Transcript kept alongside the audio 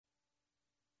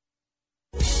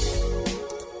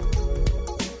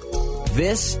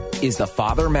This is the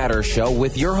Father Matters Show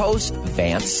with your host,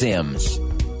 Vance Sims.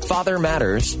 Father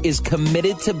Matters is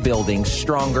committed to building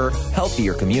stronger,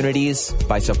 healthier communities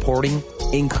by supporting,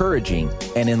 encouraging,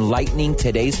 and enlightening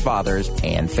today's fathers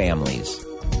and families.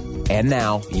 And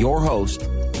now, your host,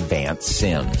 Vance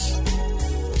Sims.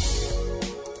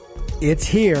 It's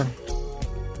here.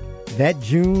 That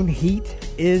June heat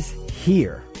is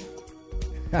here.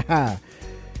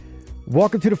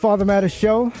 Welcome to the Father Matters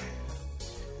Show.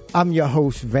 I'm your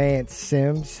host, Vance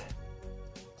Sims.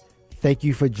 Thank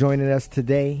you for joining us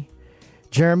today.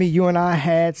 Jeremy, you and I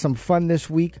had some fun this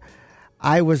week.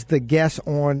 I was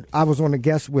on a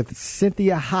guest with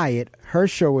Cynthia Hyatt. Her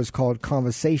show is called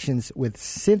Conversations with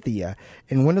Cynthia.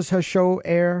 And when does her show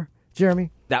air,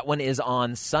 Jeremy? That one is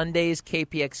on Sundays,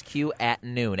 KPXQ at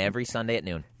noon, every Sunday at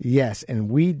noon. Yes, and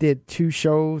we did two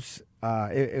shows.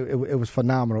 It was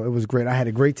phenomenal. It was great. I had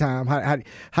a great time. How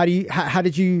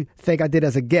did you think I did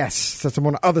as a guest, since I'm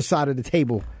on the other side of the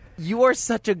table? You are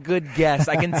such a good guest.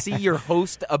 I can see your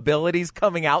host abilities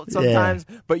coming out sometimes,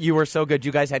 but you were so good.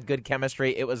 You guys had good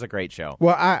chemistry. It was a great show.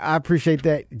 Well, I appreciate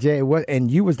that, Jay. And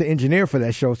you was the engineer for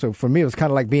that show, so for me it was kind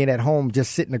of like being at home,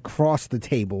 just sitting across the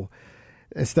table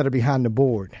instead of behind the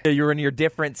board. You were in your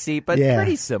different seat, but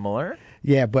pretty similar.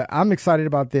 Yeah, but I'm excited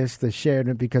about this to share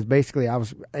it because basically I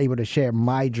was able to share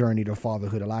my journey to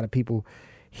fatherhood. A lot of people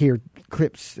hear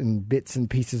clips and bits and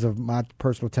pieces of my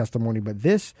personal testimony, but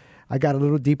this, I got a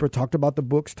little deeper, talked about the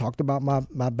books, talked about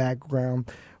my background.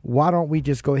 Why don't we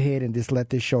just go ahead and just let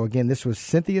this show again? This was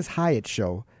Cynthia Hyatt's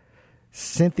show.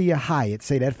 Cynthia Hyatt,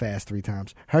 say that fast 3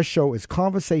 times. Her show is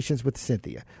Conversations with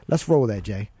Cynthia. Let's roll that,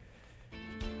 Jay.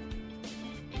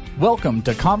 Welcome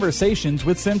to Conversations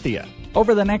with Cynthia.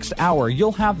 Over the next hour,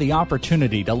 you'll have the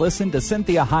opportunity to listen to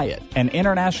Cynthia Hyatt, an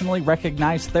internationally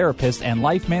recognized therapist and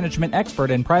life management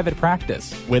expert in private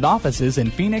practice, with offices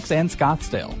in Phoenix and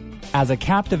Scottsdale. As a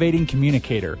captivating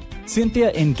communicator,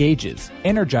 Cynthia engages,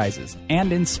 energizes,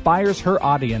 and inspires her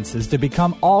audiences to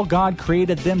become all God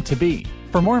created them to be.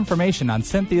 For more information on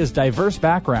Cynthia's diverse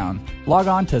background, log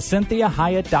on to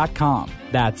CynthiaHyatt.com.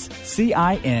 That's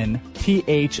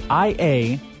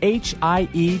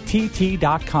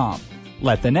CynthiaHiett.com.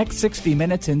 Let the next 60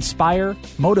 minutes inspire,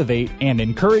 motivate, and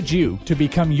encourage you to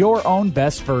become your own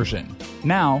best version.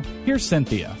 Now, here's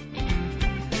Cynthia.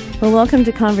 Well, welcome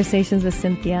to Conversations with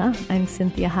Cynthia. I'm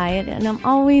Cynthia Hyatt, and I'm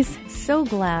always so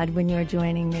glad when you're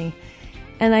joining me.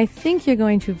 And I think you're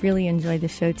going to really enjoy the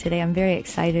show today. I'm very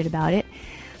excited about it.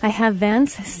 I have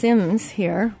Vance Sims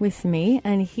here with me,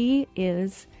 and he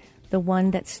is the one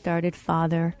that started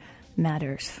Father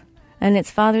Matters. And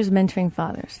it's Fathers Mentoring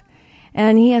Fathers.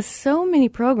 And he has so many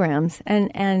programs,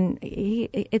 and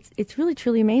it's really,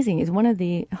 truly amazing. He's one of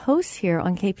the hosts here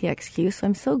on KPXQ, so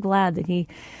I'm so glad that he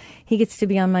gets to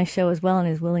be on my show as well and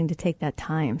is willing to take that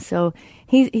time. So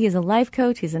he is a life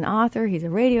coach, he's an author, he's a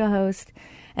radio host,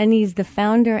 and he's the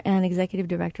founder and executive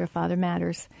director of Father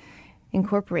Matters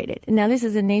Incorporated. Now, this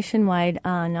is a nationwide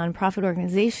nonprofit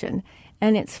organization,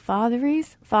 and it's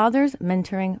Fathers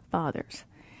Mentoring Fathers.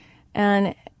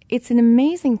 And it's an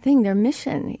amazing thing. Their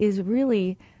mission is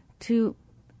really to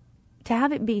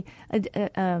have it be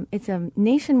it's a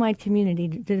nationwide community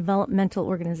developmental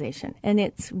organization, and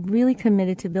it's really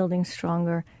committed to building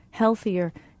stronger,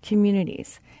 healthier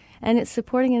communities. And it's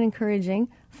supporting and encouraging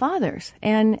fathers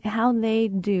and how they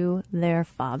do their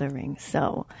fathering.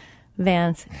 So,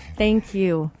 Vance, thank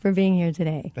you for being here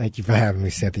today. Thank you for having me,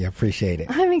 Cynthia. I appreciate it.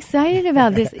 I'm excited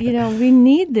about this. You know, we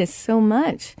need this so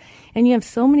much. And you have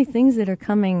so many things that are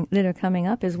coming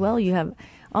up as well. You have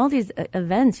all these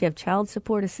events. You have child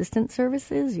support assistance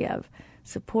services. You have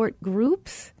support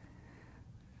groups.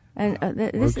 And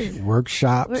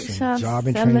workshops and job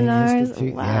and seminars. training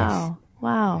institute. Wow. Yes.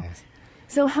 Wow. Yes.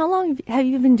 So how long have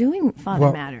you been doing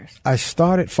Father Matters? I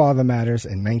started Father Matters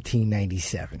in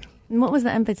 1997. And what was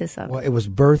the impetus of it? Well, it was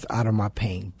birthed out of my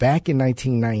pain. Back in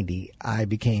 1990, I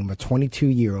became a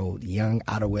 22-year-old young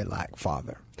out-of-wedlock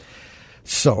father.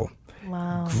 So,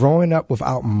 growing up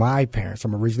without my parents,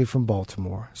 I'm originally from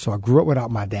Baltimore, so I grew up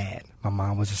without my dad. My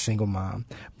mom was a single mom,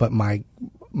 but my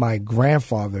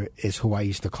grandfather is who I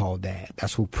used to call dad.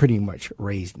 That's who pretty much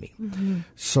raised me. Mm-hmm.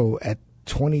 So at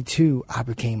 22, I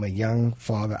became a young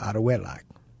father out of wedlock.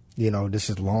 You know, this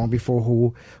is long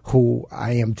before who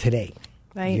I am today.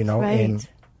 Right, you know, right. And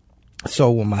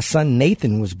so when my son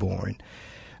Nathan was born,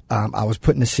 I was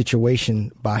put in a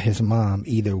situation by his mom.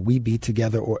 Either we be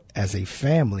together or as a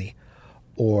family,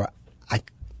 or I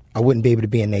wouldn't be able to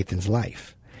be in Nathan's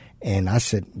life. And I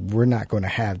said, we're not going to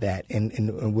have that.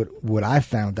 And what I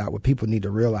found out, what people need to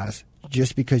realize,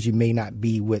 just because you may not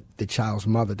be with the child's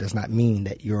mother does not mean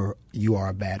that you are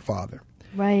a bad father.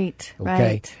 Right, okay?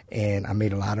 right. And I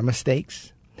made a lot of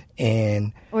mistakes.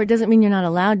 Or it doesn't mean you're not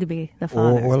allowed to be the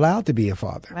father. Or allowed to be a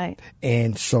father. Right.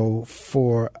 And so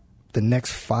for the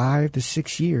next 5 to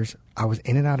 6 years, I was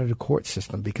in and out of the court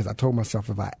system because I told myself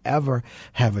if I ever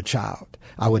have a child,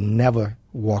 I would never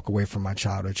walk away from my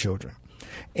child or children.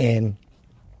 And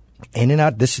in and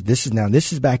out, this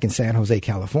is back in San Jose,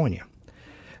 California.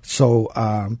 So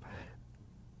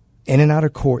in and out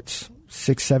of courts,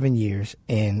 6, 7 years,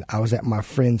 and I was at my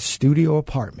friend's studio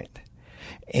apartment.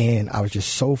 And I was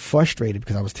just so frustrated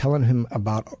because I was telling him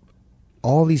about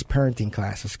all these parenting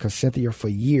classes, because Cynthia, for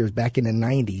years, back in the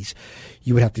 90s,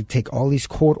 you would have to take all these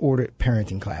court-ordered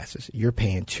parenting classes. You're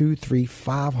paying $200,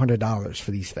 $300, $500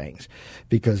 for these things,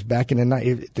 because back in the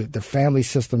 90s, the family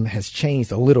system has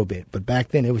changed a little bit, but back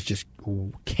then it was just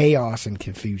chaos and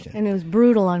confusion. And it was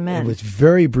brutal on men. It was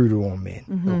very brutal on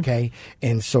men, okay?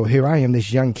 And so here I am,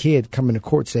 this young kid coming to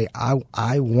court say,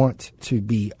 I want to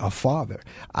be a father.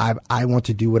 I want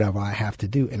to do whatever I have to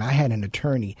do. And I had an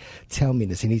attorney tell me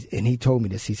this, and he told me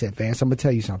this. He said, Vance, I'm going to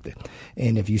tell you something.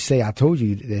 And if you say I told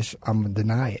you this, I'm going to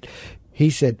deny it.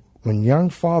 He said, when young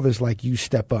fathers like you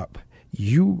step up,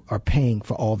 you are paying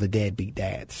for all the deadbeat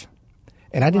dads.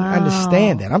 And I didn't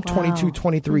understand that. I'm 22,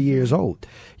 23 years old,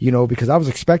 because I was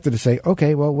expected to say,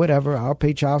 okay, well, whatever, I'll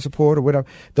pay child support or whatever,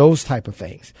 those type of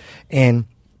things. And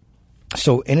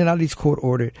so in and out of these court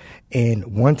ordered.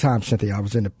 And one time, Cynthia, I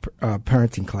was in a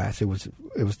parenting class. It was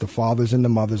the fathers and the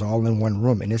mothers all in one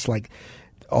room. And it's like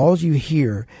all you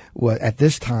hear was at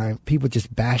this time, people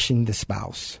just bashing the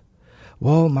spouse.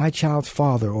 Well, my child's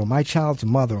father or my child's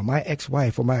mother or my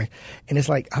ex-wife and it's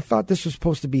like, I thought this was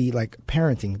supposed to be like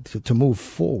parenting to move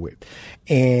forward.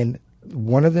 And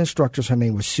one of the instructors, her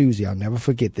name was Susie. I'll never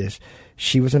forget this.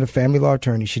 She was a family law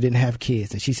attorney. She didn't have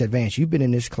kids. And she said, Vance, you've been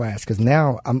in this class because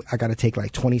now I got to take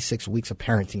like 26 weeks of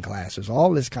parenting classes,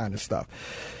 all this kind of stuff.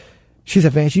 She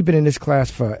said, Vance, you've been in this class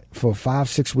for 5,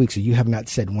 6 weeks and you have not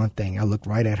said one thing. I looked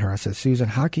right at her. I said, Susan,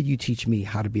 how can you teach me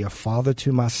how to be a father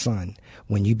to my son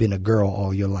when you've been a girl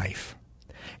all your life?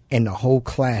 And the whole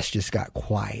class just got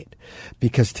quiet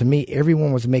because to me,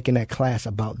 everyone was making that class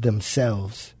about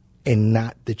themselves and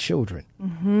not the children,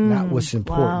 not what's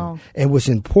important. Wow. And what's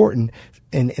important,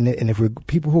 and if we're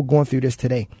people who are going through this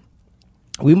today,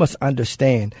 we must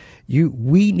understand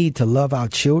we need to love our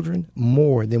children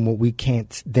more than what we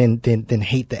can't than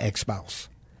hate the ex-spouse.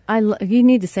 You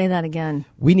need to say that again.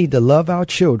 We need to love our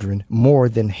children more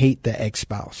than hate the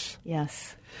ex-spouse.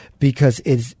 Yes. Because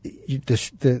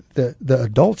the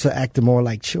adults are acting more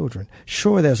like children.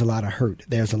 Sure, there's a lot of hurt.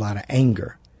 There's a lot of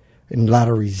anger and a lot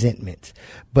of resentment.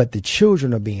 But the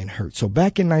children are being hurt. So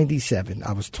back in 97,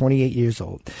 I was 28 years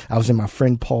old. I was in my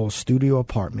friend Paul's studio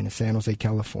apartment in San Jose,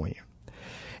 California.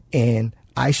 And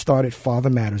I started Father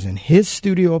Matters in his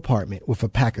studio apartment with a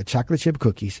pack of chocolate chip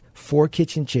cookies, 4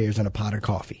 kitchen chairs, and a pot of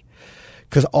coffee.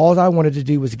 Because all I wanted to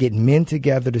do was get men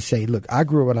together to say, look, I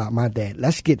grew up without my dad.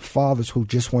 Let's get fathers who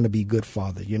just want to be good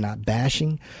fathers. You're not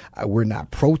bashing. We're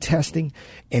not protesting.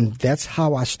 And that's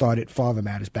how I started Father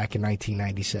Matters back in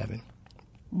 1997.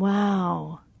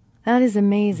 Wow. That is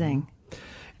amazing.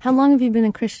 How long have you been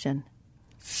a Christian?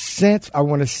 Since, I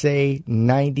want to say,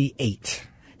 98.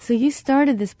 So you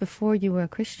started this before you were a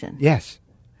Christian? Yes.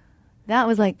 That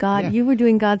was like God. Yeah. You were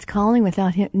doing God's calling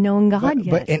without knowing God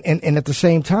yet. But and at the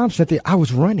same time, Cynthia, I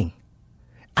was running.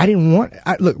 I didn't want.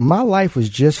 Look, my life was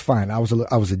just fine. I was a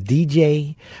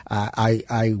DJ.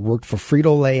 I worked for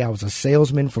Frito-Lay. I was a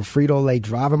salesman for Frito-Lay,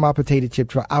 driving my potato chip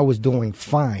truck. I was doing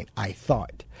fine, I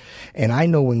thought. And I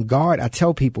know in God, I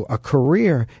tell people, a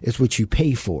career is what you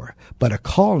pay for, but a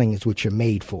calling is what you're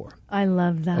made for. I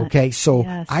love that. Okay, so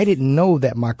yes. I didn't know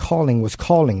that my calling was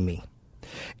calling me.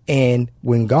 And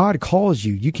when God calls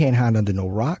you, you can't hide under no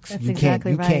rocks. That's you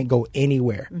exactly right. can't go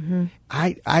anywhere. Mm-hmm.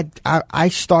 I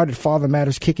started Father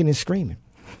Matters kicking and screaming.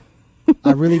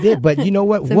 I really did. But you know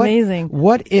what? It's amazing.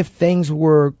 What if things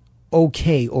were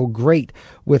okay or great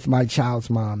with my child's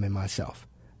mom and myself?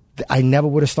 I never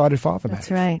would have started Father Matters.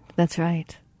 That's right. That's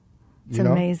right. It's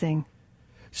amazing.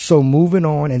 So moving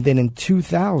on, and then in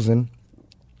 2000,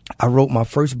 I wrote my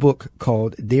first book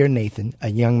called Dear Nathan, A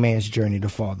Young Man's Journey to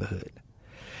Fatherhood.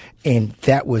 And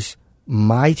that was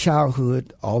my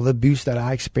childhood, all the abuse that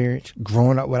I experienced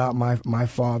growing up without my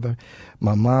father.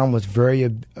 My mom was very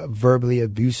verbally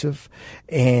abusive.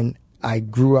 And I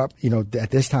grew up,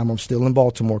 at this time, I'm still in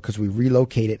Baltimore because we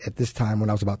relocated at this time when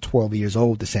I was about 12 years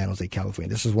old to San Jose, California.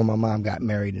 This is when my mom got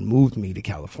married and moved me to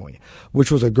California,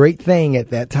 which was a great thing at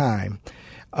that time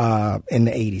in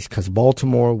the 80s because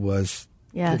Baltimore was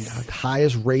the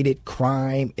highest rated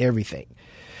crime, everything.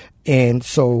 And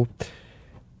so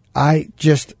I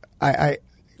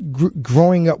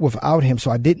growing up without him.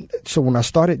 So when I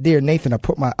started Dear Nathan, I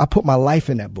put my life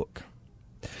in that book,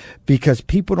 because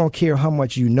people don't care how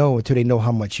much you know until they know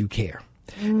how much you care.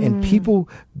 And people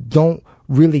don't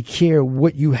really care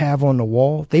what you have on the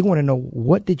wall. They want to know,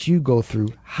 what did you go through?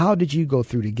 How did you go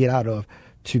through to get out of,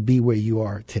 to be where you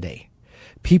are today?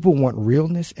 People want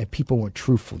realness and people want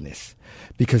truthfulness,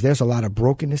 because there's a lot of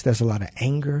brokenness. There's a lot of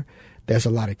anger. There's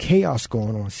a lot of chaos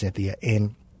going on, Cynthia.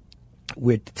 And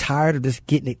we're tired of just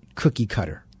getting it cookie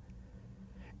cutter.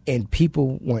 And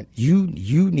people want, you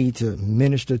need to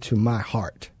minister to my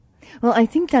heart. Well, I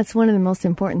think that's one of the most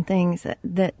important things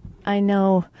that I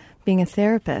know, being a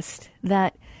therapist,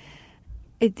 that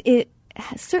it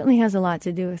certainly has a lot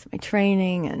to do with my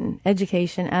training and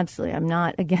education. Absolutely. I'm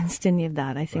not against any of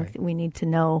that. I think that we need to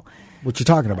know what you're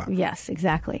talking about. Yes,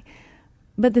 exactly.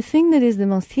 But the thing that is the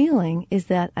most healing is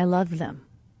that I love them.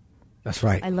 That's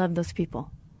right. I love those people.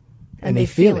 And they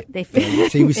feel it. They feel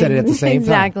it. See, we said it at the same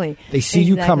exactly. time. They see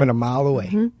you coming a mile away.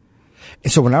 Mm-hmm.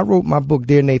 And so when I wrote my book,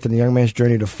 Dear Nathan, The Young Man's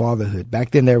Journey to Fatherhood,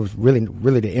 back then there was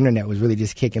really the internet was really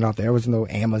just kicking off. There was no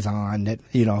Amazon,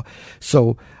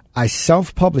 So I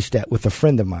self-published that with a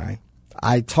friend of mine.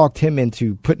 I talked him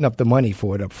into putting up the money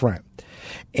for it up front.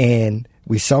 And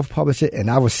we self-published it, and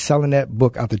I was selling that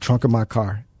book out the trunk of my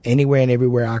car, anywhere and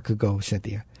everywhere I could go,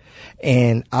 Cynthia.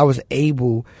 And I was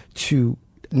able to,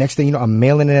 next thing you know, I'm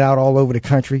mailing it out all over the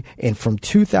country. And from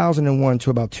 2001 to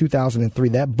about 2003,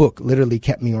 that book literally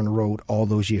kept me on the road all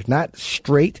those years. Not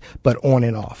straight, but on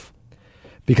and off.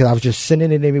 Because I was just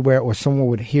sending it everywhere, or someone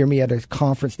would hear me at a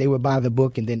conference, they would buy the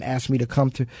book and then ask me to come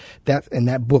to that, and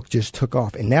that book just took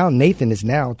off. And now Nathan is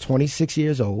now 26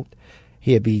 years old.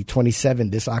 He'll be 27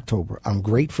 this October. I'm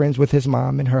great friends with his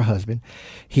mom and her husband.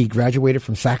 He graduated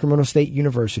from Sacramento State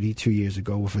University 2 years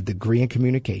ago with a degree in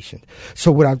communication.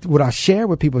 So what I share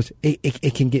with people is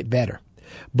it can get better.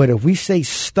 But if we stay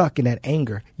stuck in that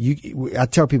anger, I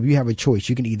tell people you have a choice.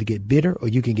 You can either get bitter or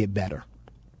you can get better.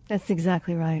 That's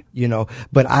exactly right.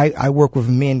 But I work with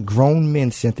men, grown men,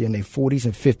 Cynthia, in their 40s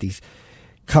and 50s,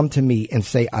 come to me and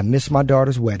say, I missed my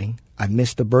daughter's wedding. I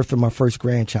missed the birth of my first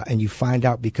grandchild. And you find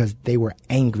out because they were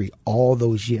angry all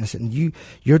those years. And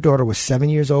your daughter was 7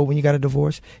 years old when you got a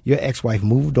divorce. Your ex-wife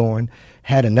moved on,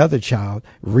 had another child,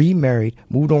 remarried,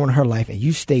 moved on in her life, and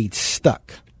you stayed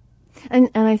stuck.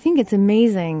 And I think it's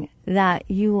amazing that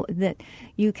you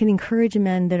can encourage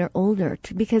men that are older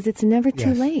because it's never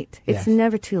too late. It's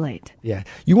never too late. Yeah.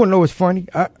 You want to know what's funny?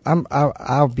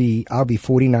 I'll be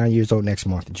 49 years old next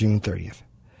month, June 30th.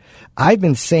 I've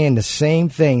been saying the same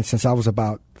thing since I was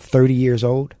about 30 years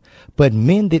old, but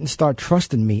men didn't start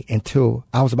trusting me until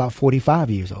I was about 45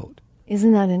 years old.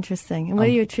 Isn't that interesting? And what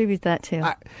do you attribute that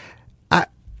to?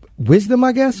 Wisdom,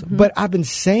 I guess. Mm-hmm. But I've been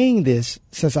saying this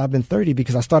since I've been 30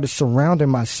 because I started surrounding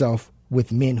myself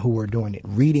with men who were doing it,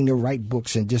 reading the right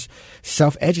books and just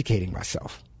self-educating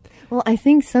myself. Well, I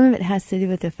think some of it has to do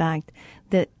with the fact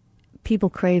that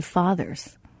people crave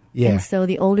fathers. Yeah. And so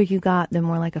the older you got, the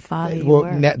more like a father you were.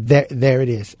 Well, there it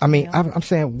is. I mean, I'm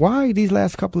saying, why these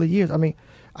last couple of years? I mean,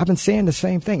 I've been saying the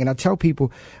same thing. And I tell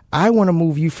people, I want to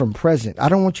move you from present. I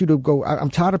don't want you to go. I'm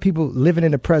tired of people living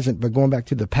in the present but going back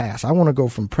to the past. I want to go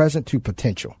from present to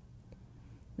potential.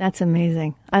 That's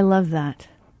amazing. I love that.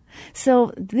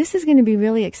 So this is going to be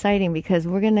really exciting because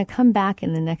we're going to come back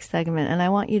in the next segment. And I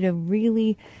want you to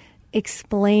really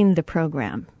explain the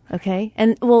program. Okay.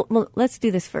 And well, let's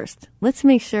do this first. Let's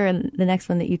make sure in the next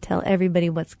one that you tell everybody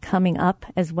what's coming up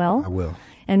as well. I will.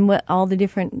 And what all the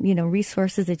different,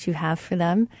 resources that you have for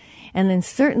them. And then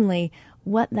certainly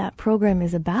what that program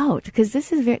is about. Because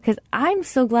because I'm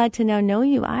so glad to now know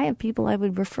you. I have people I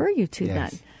would refer you to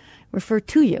then. Refer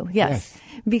to you. Yes.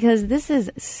 Because this is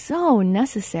so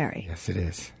necessary. Yes, it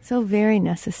is. So very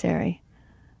necessary.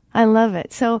 I love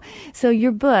it. So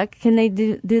your book, can they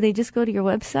do they just go to your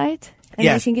website? And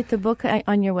yes. They can get the book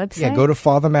on your website? Yeah, go to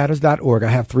fathermatters.org. I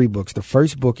have 3 books. The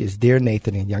first book is Dear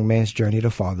Nathan, A Young Man's Journey to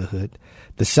Fatherhood.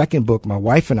 The second book my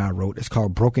wife and I wrote is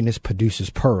called Brokenness Produces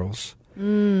Pearls.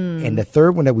 And the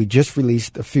third one that we just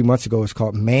released a few months ago is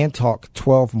called Man Talk,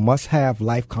 12 Must-Have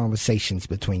Life Conversations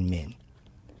Between Men.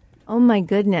 Oh, my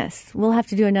goodness. We'll have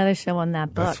to do another show on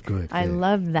that book. That's good. I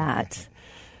love that.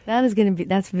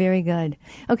 That's very good.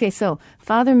 Okay, so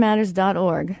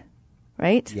fathermatters.org,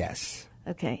 right? Yes.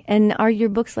 Okay. And are your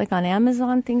books like on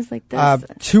Amazon, things like this?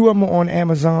 2 of them are on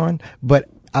Amazon, but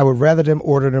I would rather them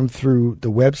order them through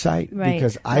the website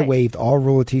because I waived all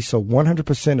royalties. So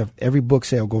 100% of every book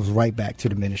sale goes right back to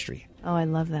the ministry. Oh, I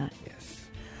love that. Yes.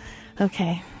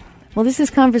 Okay. Well, this is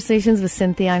Conversations with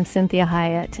Cynthia. I'm Cynthia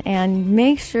Hyatt. And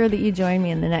make sure that you join me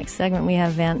in the next segment. We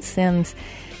have Vance Sims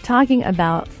talking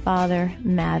about Father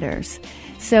Matters.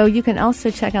 So you can also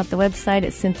check out the website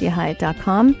at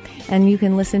CynthiaHyatt.com, and you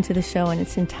can listen to the show in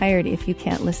its entirety if you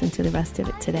can't listen to the rest of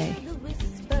it today.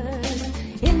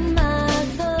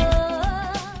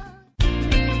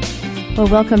 Well,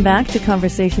 welcome back to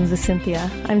Conversations with Cynthia.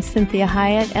 I'm Cynthia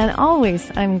Hyatt, and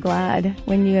always I'm glad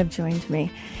when you have joined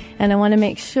me. And I want to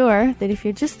make sure that if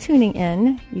you're just tuning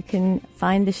in, you can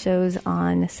find the shows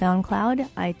on SoundCloud,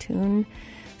 iTunes,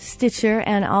 Stitcher,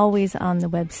 and always on the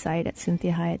website at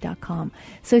CynthiaHyatt.com.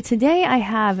 So today I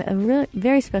have a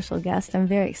very special guest I'm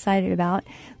very excited about.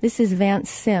 This is Vance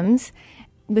Sims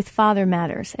with Father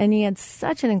Matters, and he had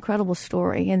such an incredible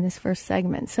story in this first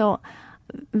segment. So,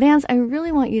 Vance, I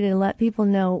really want you to let people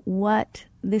know what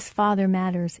this Father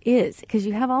Matters is, because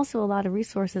you have also a lot of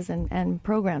resources and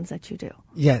programs that you do.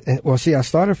 Yeah, well, see, I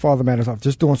started Father Matters off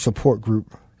just doing support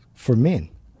group for men.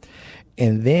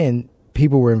 And then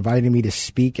people were inviting me to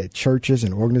speak at churches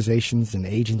and organizations and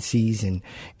agencies. And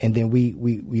then we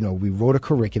wrote a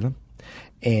curriculum,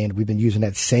 and we've been using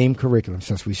that same curriculum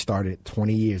since we started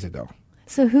 20 years ago.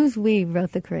 So who's we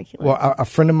wrote the curriculum? Well, a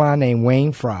friend of mine named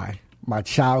Wayne Fry, my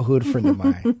childhood friend of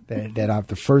mine, that I've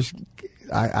the first,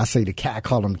 I say the cat, I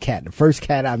call him Cat, the first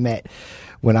cat I met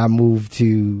when I moved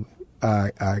to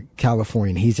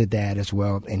California. He's a dad as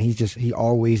well, and he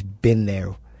always been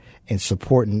there and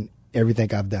supporting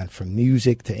everything I've done, from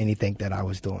music to anything that I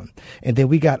was doing. And then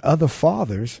we got other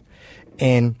fathers,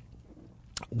 and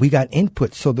we got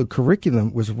input. So the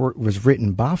curriculum was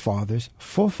written by fathers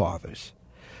for fathers.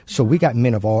 So we got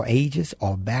men of all ages,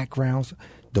 all backgrounds,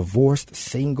 divorced,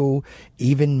 single,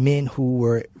 even men who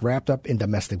were wrapped up in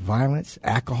domestic violence,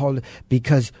 alcohol,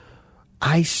 because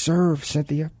I serve,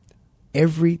 Cynthia,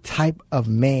 every type of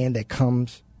man that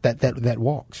comes, that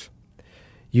walks.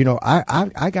 You know,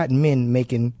 I got men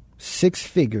making 6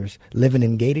 figures, living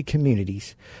in gated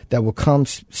communities, that will come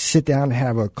sit down and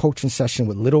have a coaching session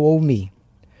with little old me,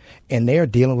 and they're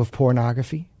dealing with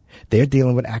pornography, they're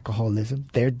dealing with alcoholism,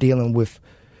 they're dealing with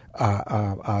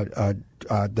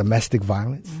domestic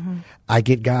violence. Mm-hmm. I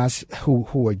get guys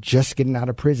who are just getting out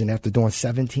of prison after doing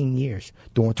 17 years,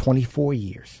 doing 24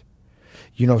 years.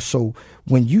 You know, so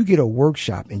when you get a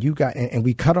workshop and and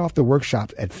we cut off the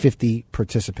workshop at 50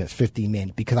 participants, 50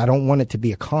 men, because I don't want it to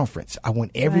be a conference. I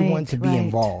want everyone to be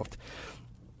involved.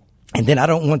 And then I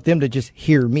don't want them to just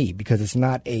hear me, because it's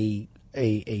not a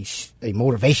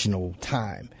motivational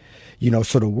time. You know,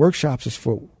 so the workshops is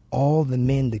for all the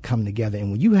men to come together.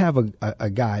 And when you have a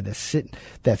guy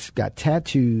that's got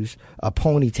tattoos, a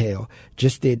ponytail,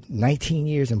 just did 19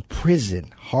 years in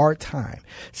prison, hard time,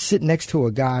 sit next to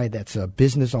a guy that's a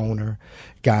business owner,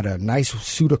 got a nice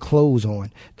suit of clothes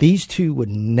on, these two would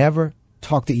never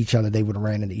talk to each other. They would have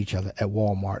ran into each other at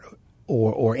Walmart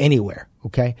or anywhere,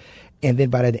 okay? And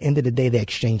then by the end of the day, they're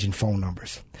exchanging phone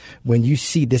numbers. When you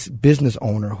see this business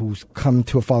owner who's come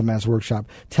to a Father Matters workshop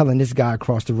telling this guy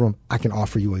across the room, I can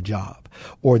offer you a job.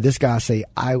 Or this guy say,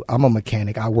 I'm a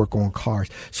mechanic, I work on cars.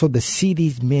 So to see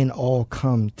these men all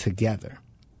come together.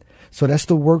 So that's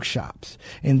the workshops.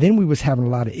 And then we was having a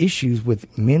lot of issues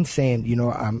with men saying, you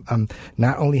know, I'm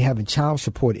not only having child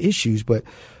support issues, but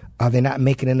they're not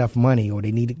making enough money, or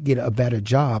they need to get a better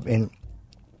job. And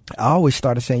I always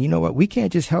started saying, you know what, we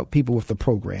can't just help people with the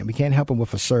program. We can't help them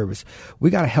with a service. We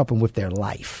got to help them with their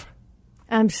life.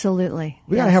 Absolutely.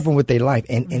 We got to help them with their life.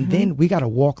 And then we got to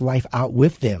walk life out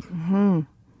with them. Mm-hmm.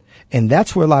 And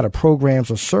that's where a lot of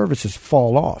programs or services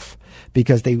fall off,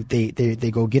 because they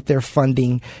go get their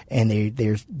funding, and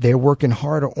they're working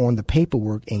harder on the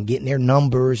paperwork and getting their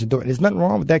numbers. And there's nothing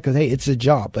wrong with that, because, hey, it's a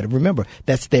job. But remember,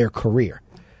 that's their career.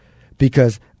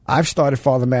 Because I've started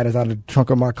Father Matters out of the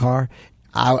trunk of my car.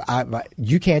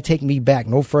 You can't take me back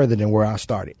no further than where I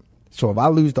started. So if I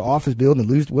lose the office building,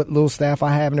 lose what little staff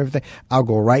I have and everything, I'll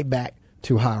go right back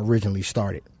to how I originally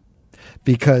started,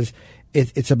 because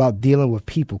it's about dealing with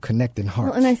people, connecting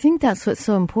hearts. Well, and I think that's what's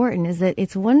so important, is that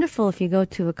it's wonderful if you go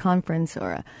to a conference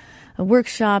or a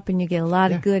workshop and you get a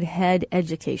lot of good head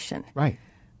education. Right.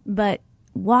 But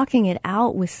walking it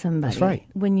out with somebody, that's right,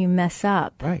 when you mess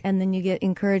up, right, and then you get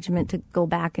encouragement to go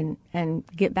back and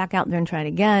get back out there and try it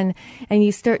again, and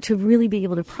you start to really be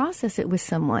able to process it with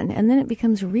someone, and then it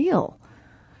becomes real,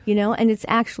 you know, and it's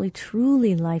actually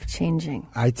truly life-changing.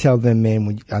 I tell them, man,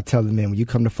 when you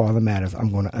come to Father Matters,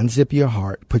 I'm going to unzip your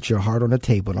heart, put your heart on the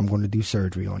table, and I'm going to do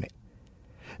surgery on it.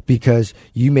 Because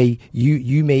you may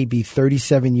be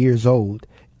 37 years old,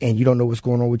 and you don't know what's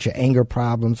going on with your anger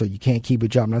problems, or you can't keep a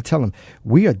job. And I tell them,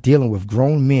 we are dealing with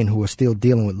grown men who are still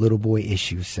dealing with little boy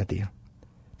issues, Cynthia.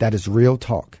 That is real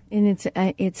talk. And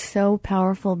it's so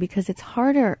powerful, because it's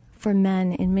harder for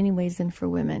men in many ways than for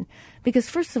women. Because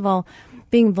first of all,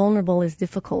 being vulnerable is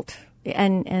difficult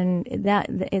And that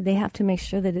they have to make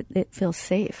sure that it feels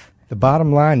safe. The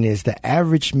bottom line is the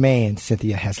average man,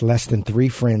 Cynthia, has less than 3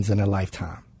 friends in a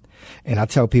lifetime. And I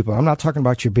tell people, I'm not talking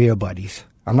about your beer buddies.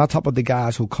 I'm not talking about the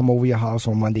guys who come over your house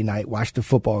on Monday night, watch the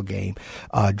football game,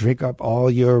 drink up all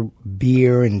your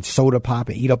beer and soda pop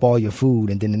and eat up all your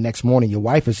food. And then the next morning, your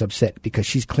wife is upset because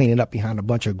she's cleaning up behind a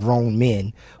bunch of grown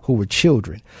men who were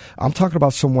children. I'm talking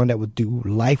about someone that would do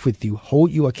life with you,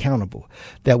 hold you accountable,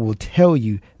 that will tell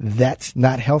you that's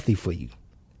not healthy for you.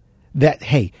 That,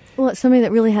 hey. Well, it's somebody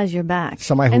that really has your back.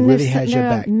 Somebody who really has your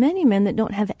back. There are many men that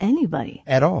don't have anybody.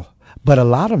 At all. But a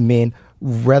lot of men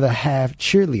rather have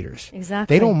cheerleaders.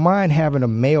 Exactly. They don't mind having a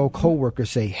male coworker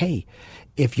say, hey,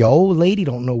 if your old lady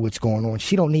don't know what's going on,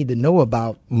 she don't need to know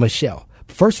about Michelle.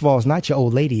 First of all, it's not your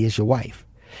old lady, it's your wife.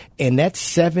 And that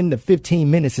 7 to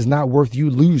 15 minutes is not worth you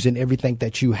losing everything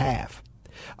that you have.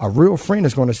 A real friend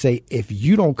is going to say, if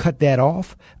you don't cut that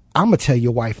off, I'm going to tell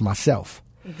your wife myself.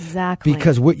 Exactly.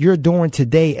 Because what you're doing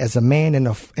today as a man and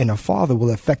a father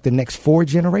will affect the next 4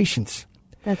 generations.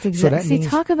 That's exactly. So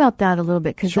talk about that a little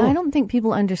bit, because Sure. I don't think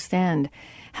people understand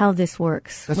how this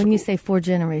works when you say 4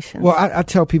 generations. Well, I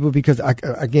tell people because,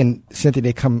 again, Cynthia,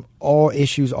 they come all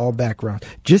issues, all backgrounds.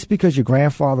 Just because your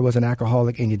grandfather was an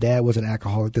alcoholic and your dad was an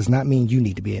alcoholic does not mean you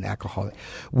need to be an alcoholic.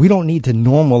 We don't need to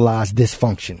normalize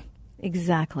dysfunction.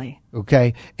 Exactly.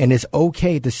 Okay? And it's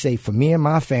okay to say, for me and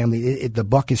my family, the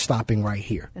buck is stopping right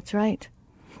here. That's right.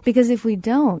 Because if we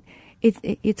don't,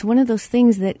 it's one of those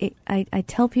things that I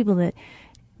tell people that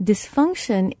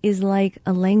dysfunction is like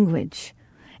a language.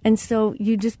 And so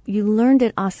you learned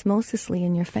it osmosisly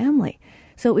in your family.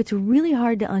 So it's really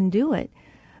hard to undo it,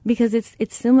 because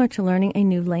it's similar to learning a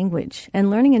new language. And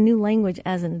learning a new language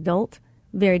as an adult,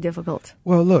 very difficult.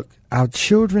 Well, look, our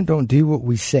children don't do what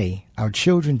we say. Our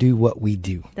children do what we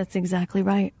do. That's exactly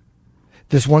right.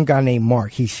 This one guy named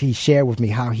Mark, he shared with me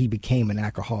how he became an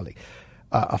alcoholic.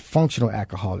 A functional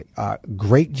alcoholic,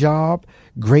 great job,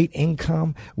 great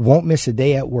income, won't miss a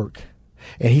day at work.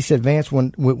 And he said, Vance,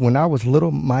 when I was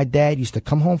little, my dad used to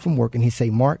come home from work and he'd say,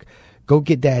 Mark, go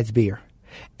get Dad's beer.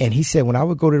 And he said, when I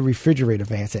would go to the refrigerator,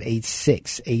 Vance, at age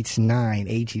 6, age 9,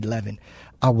 age 11,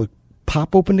 I would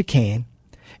pop open the can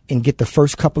and get the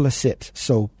first couple of sips.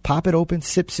 So pop it open,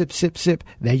 sip, sip, sip, sip.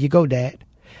 There you go, Dad.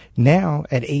 Now,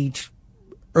 at age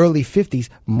early 50s,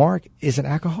 Mark is an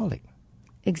alcoholic.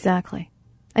 Exactly.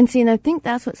 And see, and I think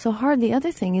that's what's so hard. The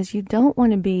other thing is you don't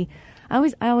want to be, I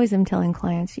always am telling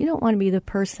clients, you don't want to be the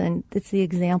person that's the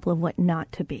example of what not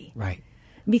to be. Right.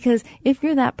 Because if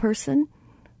you're that person,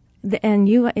 and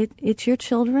it's your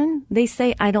children, they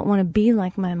say, I don't want to be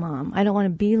like my mom. I don't want to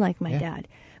be like my dad.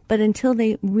 But until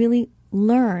they really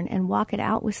learn and walk it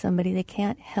out with somebody, they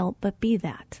can't help but be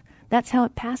that. That's how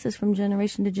it passes from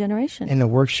generation to generation. In the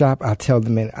workshop, I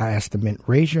ask the men,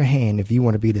 raise your hand if you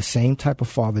want to be the same type of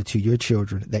father to your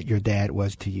children that your dad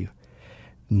was to you.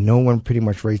 No one pretty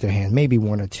much raised their hand, maybe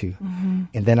 1 or 2. Mm-hmm.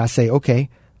 And then I say, okay,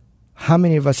 how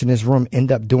many of us in this room end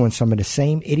up doing some of the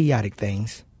same idiotic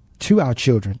things to our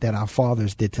children that our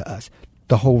fathers did to us?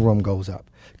 The whole room goes up.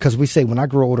 Because we say, when I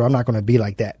grow older, I'm not going to be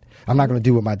like that. I'm not going to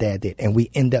do what my dad did. And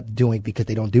we end up doing, because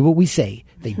they don't do what we say,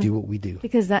 they do what we do.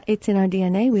 Because it's in our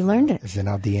DNA. We learned it. It's in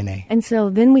our DNA. And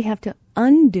so then we have to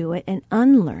undo it and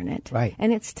unlearn it. Right.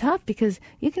 And it's tough, because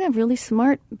you can have really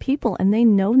smart people and they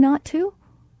know not to.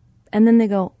 And then they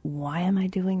go, why am I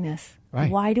doing this?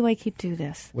 Right. Why do I keep doing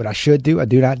this? What I should do, I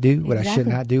do not do. What I should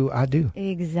not do, I do.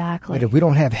 Exactly. But if we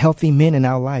don't have healthy men in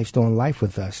our lives doing life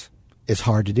with us, it's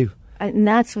hard to do. And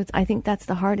that's what I think that's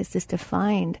the hardest, is to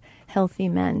find healthy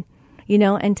men,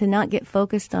 and to not get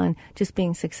focused on just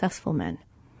being successful men,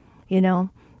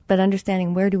 but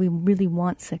understanding, where do we really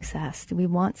want success? Do we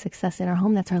want success in our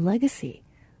home? That's our legacy.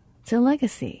 It's a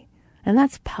legacy. And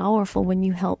that's powerful when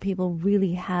you help people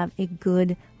really have a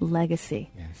good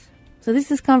legacy. Yes. So this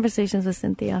is Conversations with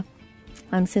Cynthia.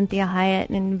 I'm Cynthia Hyatt.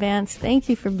 And Vance, thank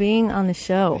you for being on the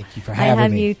show. Thank you for having me. I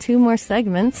have you 2 more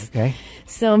segments. Okay.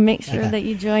 So make sure that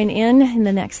you join in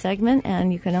the next segment.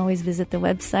 And you can always visit the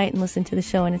website and listen to the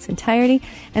show in its entirety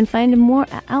and find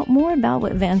out more about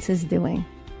what Vance is doing.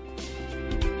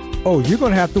 Oh, you're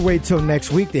going to have to wait till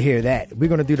next week to hear that. We're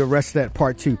going to do the rest of that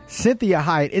part 2. Cynthia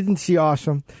Hyatt, isn't she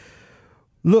awesome?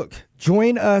 Look,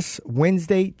 join us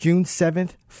Wednesday, June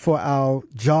 7th for our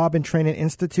Job and Training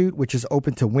Institute, which is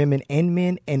open to women and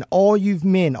men, and all you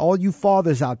men, all you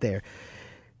fathers out there.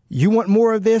 You want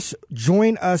more of this?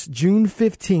 Join us June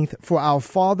 15th for our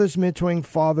Fathers Mentoring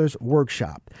Fathers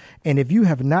Workshop. And if you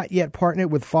have not yet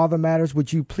partnered with Father Matters,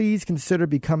 would you please consider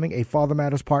becoming a Father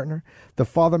Matters partner? The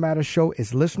Father Matters Show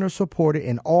is listener supported,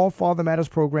 and all Father Matters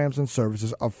programs and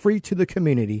services are free to the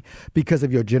community because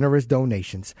of your generous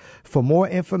donations. For more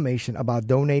information about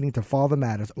donating to Father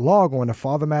Matters, log on to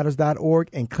fathermatters.org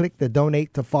and click the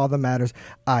Donate to Father Matters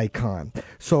icon.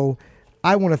 So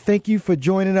I want to thank you for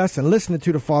joining us and listening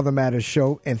to the Father Matters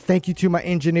Show. And thank you to my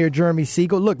engineer, Jeremy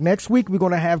Siegel. Look, next week we're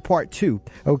going to have part 2.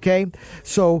 Okay?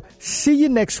 So see you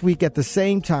next week at the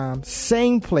same time,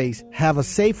 same place. Have a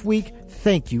safe week.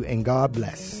 Thank you and God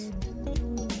bless.